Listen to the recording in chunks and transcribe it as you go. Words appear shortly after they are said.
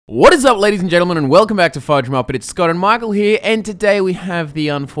What is up, ladies and gentlemen, and welcome back to Fudge Muppet. It's Scott and Michael here, and today we have the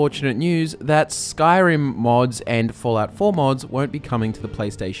unfortunate news that Skyrim mods and Fallout 4 mods won't be coming to the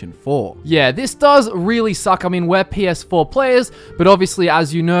PlayStation 4. Yeah, this does really suck. I mean, we're PS4 players, but obviously,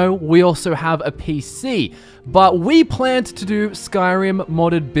 as you know, we also have a PC. But we planned to do Skyrim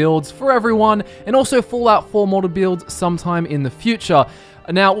modded builds for everyone, and also Fallout 4 modded builds sometime in the future.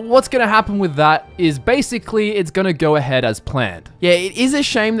 Now, what's going to happen with that is basically it's going to go ahead as planned. Yeah, it is a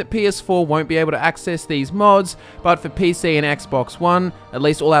shame that PS4 won't be able to access these mods, but for PC and Xbox One, at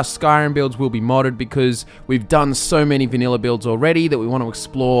least all our Skyrim builds will be modded because we've done so many vanilla builds already that we want to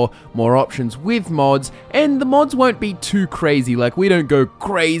explore more options with mods, and the mods won't be too crazy. Like, we don't go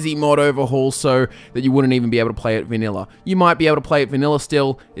crazy mod overhaul so that you wouldn't even be able to play it vanilla. You might be able to play it vanilla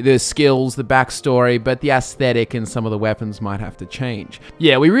still, the skills, the backstory, but the aesthetic and some of the weapons might have to change.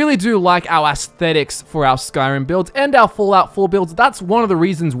 Yeah, we really do like our aesthetics for our Skyrim builds and our Fallout 4 builds. That's one of the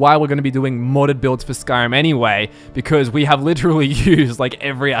reasons why we're going to be doing modded builds for Skyrim anyway, because we have literally used like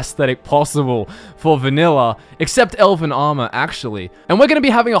every aesthetic possible for vanilla, except Elven Armor, actually. And we're going to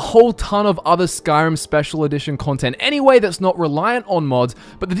be having a whole ton of other Skyrim Special Edition content anyway that's not reliant on mods,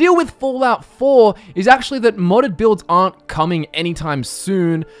 but the deal with Fallout 4 is actually that modded builds aren't coming anytime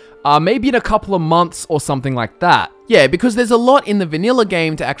soon. Maybe in a couple of months or something like that. Yeah, because there's a lot in the vanilla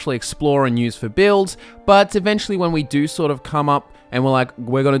game to actually explore and use for builds, but eventually when we do sort of come up and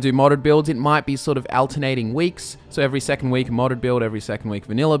we're going to do modded builds, it might be sort of alternating weeks. So every second week modded build, every second week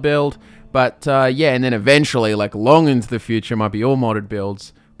vanilla build. But yeah, and then eventually, like long into the future, might be all modded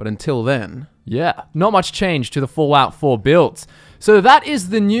builds. But until then... yeah, not much change to the Fallout 4 builds. So that is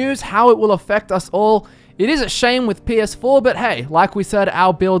the news, how it will affect us all. It is a shame with PS4, but hey, like we said,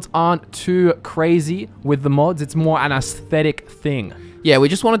 our builds aren't too crazy with the mods. It's more an aesthetic thing. Yeah, we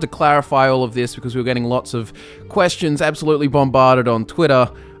just wanted to clarify all of this because we were getting lots of questions absolutely bombarded on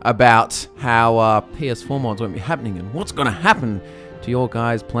Twitter about how PS4 mods won't be happening and what's going to happen to your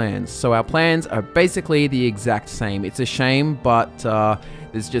guys' plans. So our plans are basically the exact same. It's a shame, but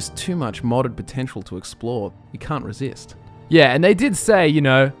there's just too much modded potential to explore. You can't resist. Yeah, and they did say, you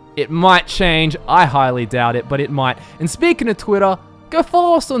know, it might change. I highly doubt it, but it might. And speaking of Twitter, go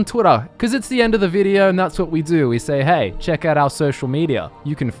follow us on Twitter, because it's the end of the video and that's what we do. We say, hey, check out our social media.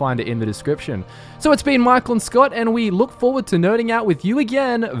 You can find it in the description. So it's been Michael and Scott, and we look forward to nerding out with you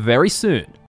again very soon.